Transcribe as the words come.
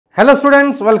Hello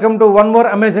students, welcome to one more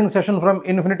amazing session from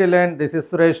Infinity Land. This is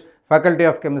Suresh, Faculty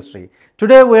of Chemistry.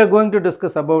 Today we are going to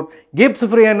discuss about Gibbs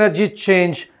Free Energy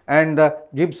Change and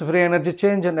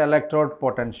electrode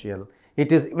potential.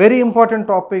 It is very important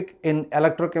topic in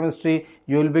electrochemistry.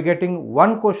 You will be getting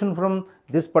one question from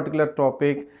this particular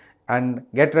topic and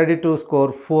get ready to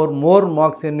score 4 more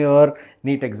marks in your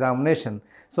NEET examination.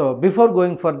 So, before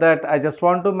going for that, I just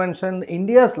want to mention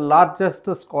India's largest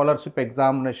scholarship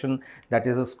examination, that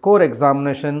is a score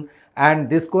examination, and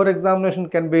this score examination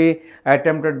can be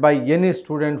attempted by any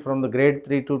student from the grade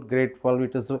 3 to grade 12.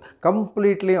 It is a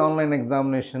completely online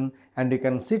examination and you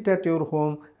can sit at your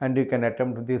home and you can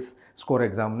attempt this score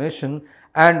examination.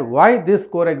 And why this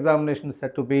score examination is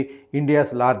said to be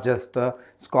India's largest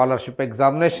scholarship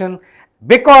examination?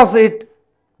 Because it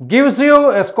gives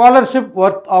you a scholarship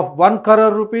worth of 1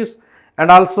 crore rupees, and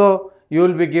also you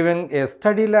will be given a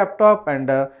study laptop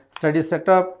and a study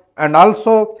setup and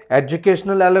also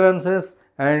educational allowances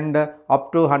and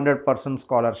up to 100%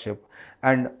 scholarship.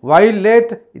 And while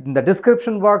late, in the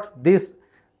description box this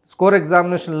score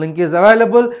examination link is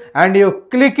available and you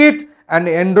click it and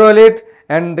enroll it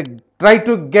and try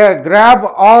to grab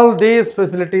all these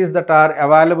facilities that are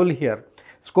available here.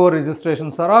 Score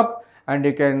registrations are up and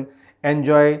you can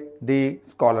enjoy the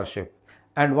scholarship.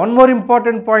 And one more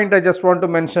important point I just want to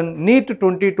mention, NEET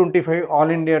 2025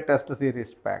 All India Test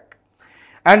Series Pack.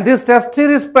 And this test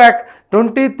series pack,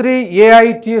 23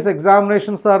 AITS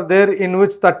examinations are there, in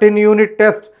which 13 unit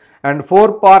test and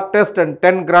 4 part test and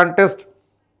 10 grand test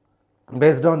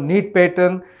based on NEET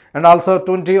pattern, and also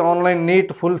 20 online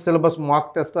NEET full syllabus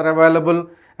mock tests are available,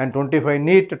 and 25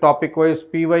 NEET topic wise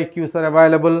PYQs are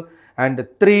available, and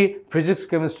 3 physics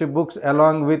chemistry books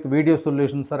along with video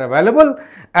solutions are available,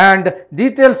 and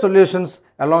detailed solutions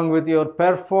along with your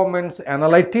performance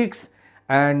analytics,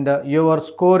 and your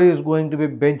score is going to be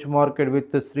benchmarked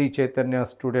with the Sri Chaitanya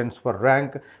students for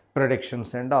rank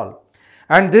predictions and all.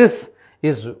 And these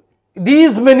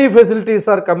many facilities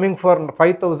are coming for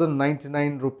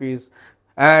 5,099 rupees,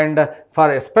 and for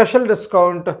a special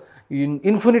discount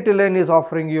Infinity Lane is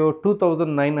offering you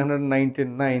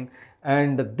 2,999,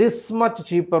 and this much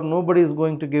cheaper nobody is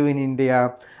going to give in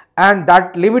India, and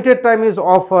that limited time is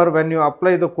offer when you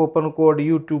apply the coupon code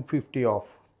U250 off.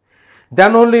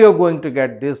 Then only you are going to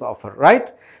get this offer,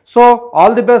 right? So,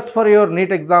 all the best for your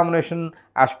NEET examination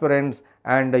aspirants,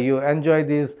 and you enjoy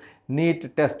this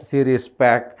NEET test series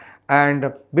pack.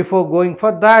 And before going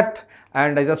for that,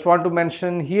 and I just want to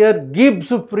mention here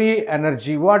Gibbs Free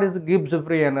Energy. What is Gibbs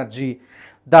Free Energy?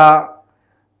 The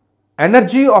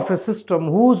energy of a system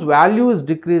whose value is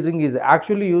decreasing is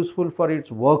actually useful for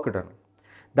its work done.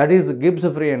 That is Gibbs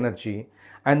Free Energy,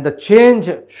 and the change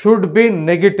should be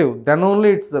negative, then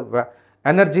only its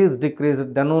energy is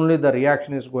decreased, then only the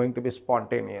reaction is going to be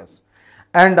spontaneous.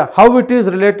 And how it is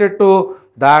related to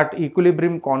that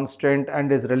equilibrium constant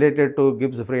and is related to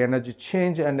Gibbs Free Energy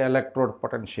Change and electrode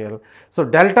potential. So,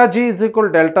 delta G is equal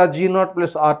to delta G naught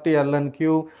plus RT ln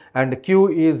Q, and Q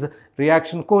is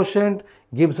reaction quotient.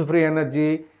 Gibbs Free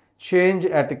Energy Change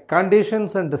at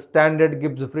conditions and standard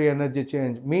Gibbs Free Energy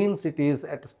Change means it is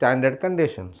at standard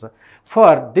conditions.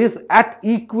 For this at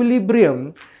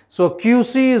equilibrium, so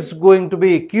QC is going to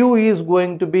be, Q is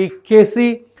going to be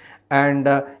Kc, and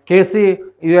Kc,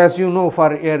 as you know,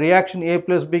 for a reaction A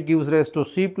plus B gives rise to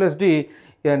C plus D,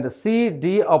 and C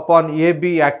D upon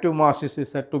AB active mass is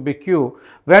said to be Q.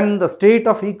 When the state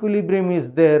of equilibrium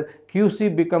is there,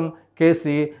 QC become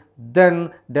Kc, then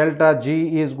delta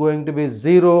G is going to be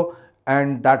 0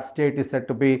 and that state is said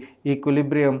to be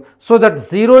equilibrium. So, that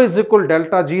 0 is equal to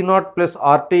delta G naught plus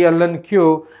RT ln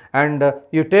Q, and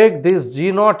you take this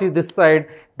G naught this side,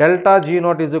 delta G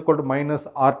naught is equal to minus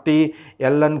RT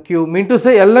ln Q, mean to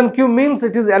say ln Q means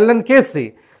it is ln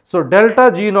Kc. So,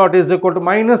 delta G naught is equal to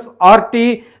minus RT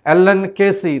ln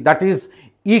Kc, that is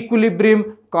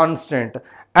equilibrium constant,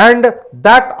 and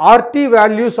that RT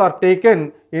values are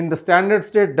taken in the standard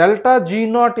state. Delta G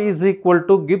naught is equal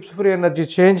to Gibbs Free Energy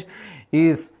Change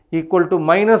is equal to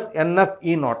minus NF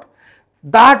E naught.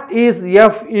 That is,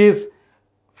 F is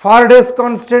Faraday's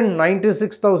constant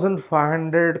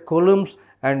 96,500 coulombs,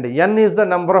 and N is the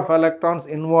number of electrons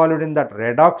involved in that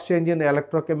redox change in the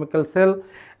electrochemical cell,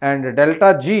 and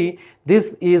delta G,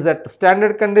 this is at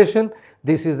standard condition,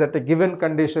 this is at a given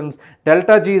conditions,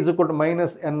 delta G is equal to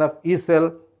minus NF E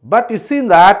cell. But you see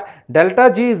that delta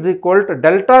G is equal to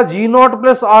delta G naught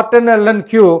plus R10 ln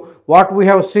Q, what we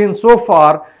have seen so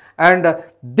far, and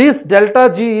this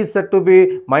delta G is said to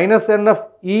be minus NF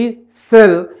E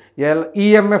cell,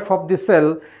 EMF of the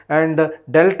cell, and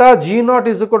delta G naught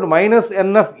is equal to minus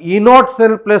NF E naught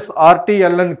cell plus RT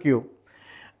ln Q.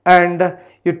 And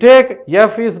You take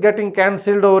F is getting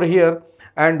cancelled over here,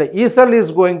 and E cell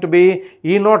is going to be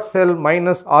E naught cell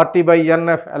minus RT by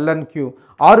NF ln Q.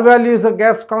 R value is a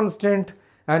gas constant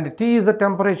and T is the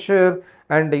temperature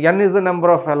and N is the number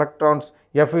of electrons,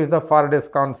 F is the Faraday's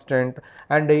constant,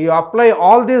 and you apply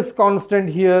all this constant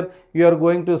here, you are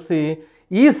going to see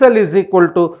E cell is equal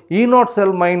to E naught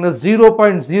cell minus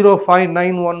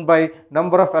 0.0591 by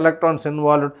number of electrons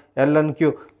involved ln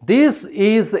Q. This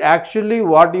is actually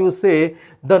what you say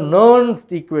the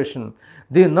Nernst equation.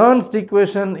 The Nernst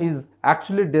equation is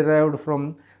actually derived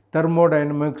from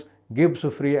thermodynamics, Gibbs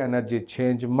free energy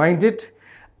change, mind it.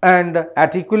 And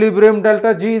at equilibrium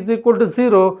delta G is equal to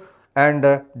 0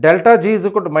 and delta G is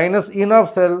equal to minus E naught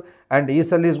cell and E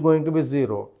cell is going to be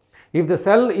 0. If the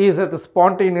cell is at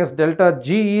spontaneous, delta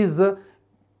G is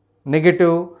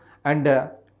negative and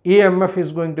EMF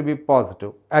is going to be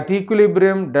positive. At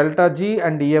equilibrium, delta G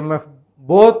and EMF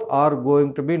both are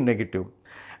going to be negative.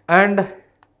 And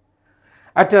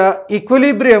at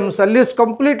equilibrium, cell is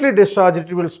completely discharged,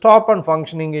 it will stop on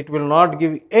functioning, it will not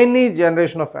give any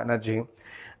generation of energy.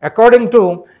 According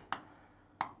to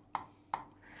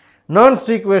Nernst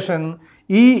equation,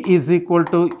 E is equal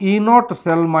to E naught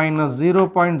cell minus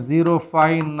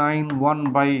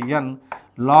 0.0591 by N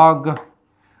log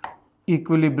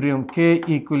equilibrium, K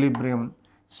equilibrium.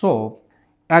 So,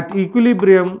 at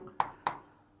equilibrium,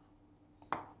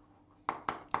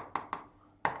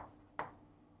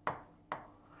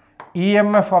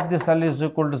 EMF of the cell is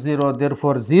equal to 0,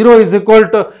 therefore 0 is equal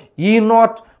to E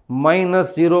naught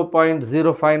minus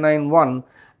 0.0591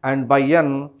 and by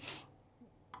N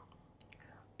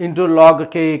into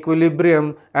log K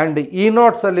equilibrium, and E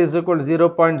naught cell is equal to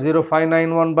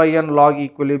 0.0591 by N log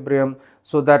equilibrium.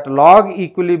 So, that log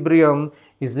equilibrium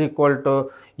is equal to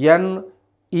N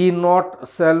E naught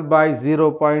cell by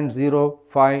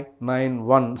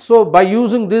 0.0591. So, by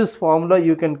using this formula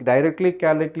you can directly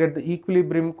calculate the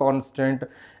equilibrium constant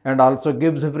and also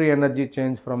Gibbs free energy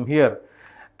change from here.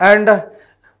 And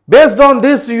based on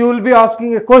this you will be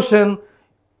asking a question,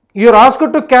 you are asked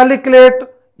to calculate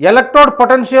electrode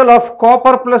potential of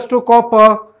copper plus 2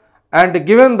 copper, and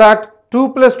given that 2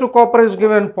 plus 2 copper is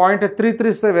given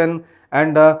 0.337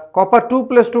 and copper 2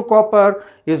 plus 2 copper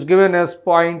is given as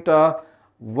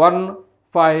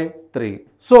 0.153.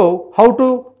 So, how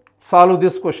to solve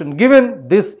this question? Given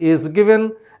this is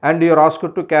given and you are asked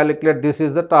to calculate, this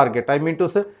is the target. I mean to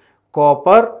say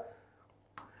copper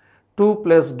 2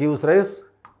 plus gives rise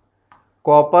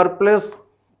copper plus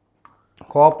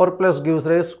gives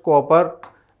rise copper,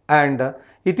 and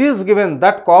it is given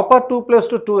that copper 2 plus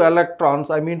 2 electrons,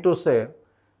 I mean to say,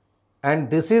 and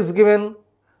this is given,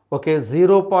 okay,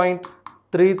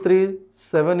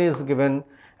 0.337 is given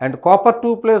and copper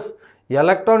 2 plus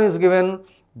electron is given,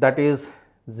 that is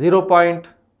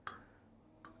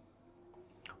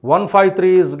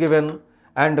 0.153 is given,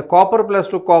 and copper plus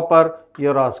 2 copper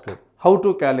you are asked how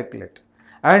to calculate.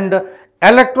 And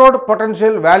electrode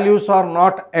potential values are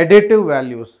not additive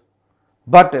values,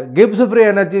 but Gibbs free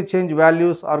energy change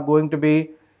values are going to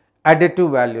be additive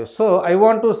values. So, I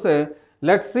want to say,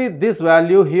 let us see this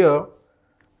value here,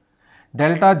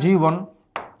 delta G1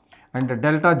 and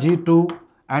delta G2,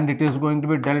 and it is going to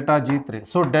be delta G3.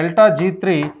 So, delta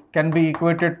G3 can be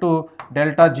equated to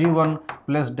delta G1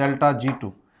 plus delta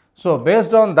G2. So,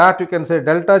 based on that you can say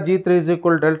delta G3 is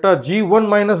equal to delta G1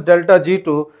 minus delta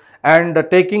G2, and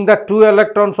taking the 2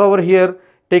 electrons over here,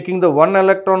 taking the 1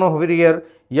 electron over here,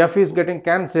 F is getting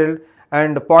cancelled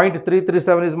and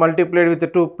 0.337 is multiplied with the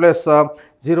 2 plus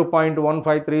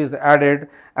 0.153 is added,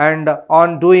 and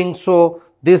on doing so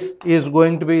this is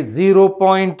going to be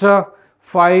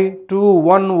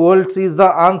 0.521 volts is the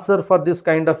answer for this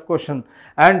kind of question.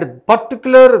 And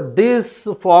particular this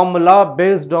formula,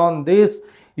 based on this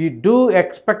you do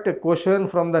expect a question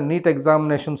from the NEET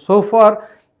examination. So far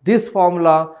this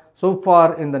formula, so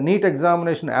far in the NEET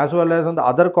examination as well as in the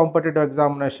other competitive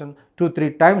examination,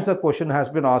 2-3 times the question has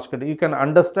been asked. You can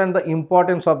understand the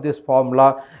importance of this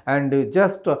formula and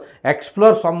just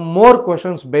explore some more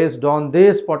questions based on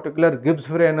this particular Gibbs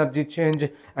free energy change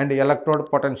and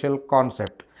electrode potential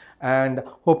concept. And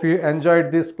hope you enjoyed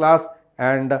this class,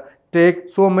 and take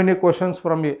so many questions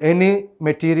from any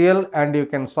material and you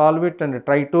can solve it and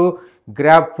try to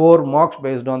grab 4 marks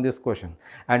based on this question.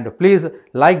 And please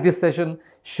like this session,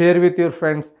 share with your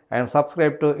friends and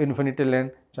subscribe to Infinity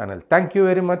Lane channel. Thank you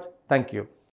very much. Thank you.